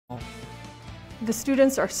The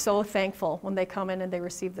students are so thankful when they come in and they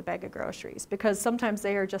receive the bag of groceries, because sometimes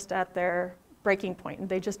they are just at their breaking point and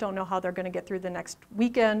they just don't know how they're going to get through the next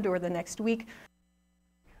weekend or the next week.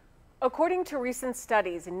 According to recent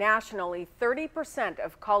studies, nationally, 30%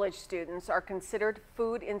 of college students are considered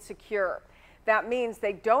food insecure. That means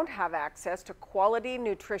they don't have access to quality,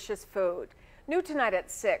 nutritious food. New tonight at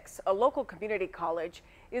 6, a local community college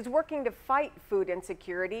is working to fight food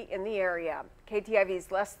insecurity in the area.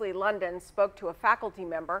 KTIV's Leslie London spoke to a faculty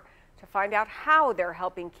member to find out how they're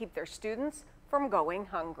helping keep their students from going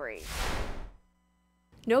hungry.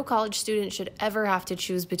 No college student should ever have to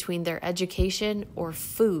choose between their education or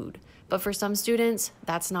food. But for some students,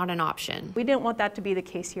 that's not an option. We didn't want that to be the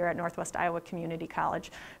case here at Northwest Iowa Community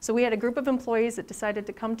College. So we had a group of employees that decided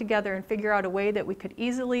to come together and figure out a way that we could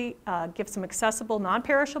easily give some accessible,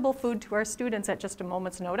 non-perishable food to our students at just a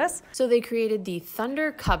moment's notice. So they created the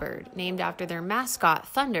Thunder Cupboard, named after their mascot,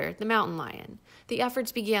 Thunder, the mountain lion. The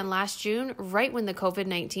efforts began last June, right when the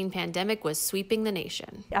COVID-19 pandemic was sweeping the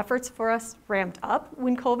nation. Efforts for us ramped up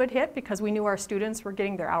when COVID hit because we knew our students were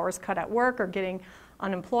getting their hours cut at work or getting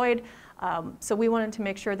unemployed. So we wanted to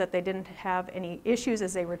make sure that they didn't have any issues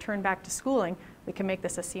as they return back to schooling. We can make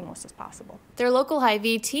this as seamless as possible. Their local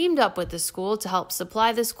Hy-Vee teamed up with the school to help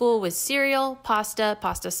supply the school with cereal,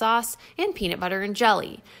 pasta sauce, and peanut butter and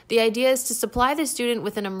jelly. The idea is to supply the student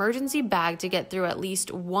with an emergency bag to get through at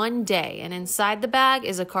least one day, and inside the bag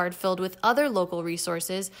is a card filled with other local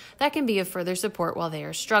resources that can be of further support while they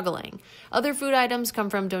are struggling. Other food items come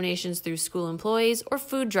from donations through school employees or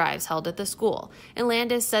food drives held at the school, and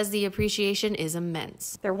Landis says the appreciation is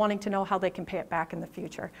immense. They're wanting to know how they can pay it back in the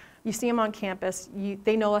future. You see them on campus,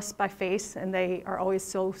 they know us by face, and they are always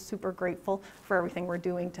so super grateful for everything we're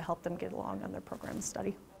doing to help them get along on their program and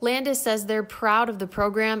study. Landis says they're proud of the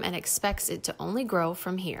program and expects it to only grow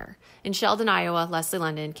from here. In Sheldon, Iowa, Leslie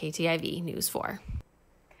London, KTIV News 4.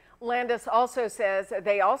 Landis also says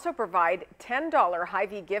they also provide $10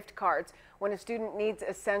 Hy-Vee gift cards when a student needs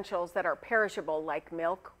essentials that are perishable like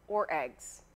milk or eggs.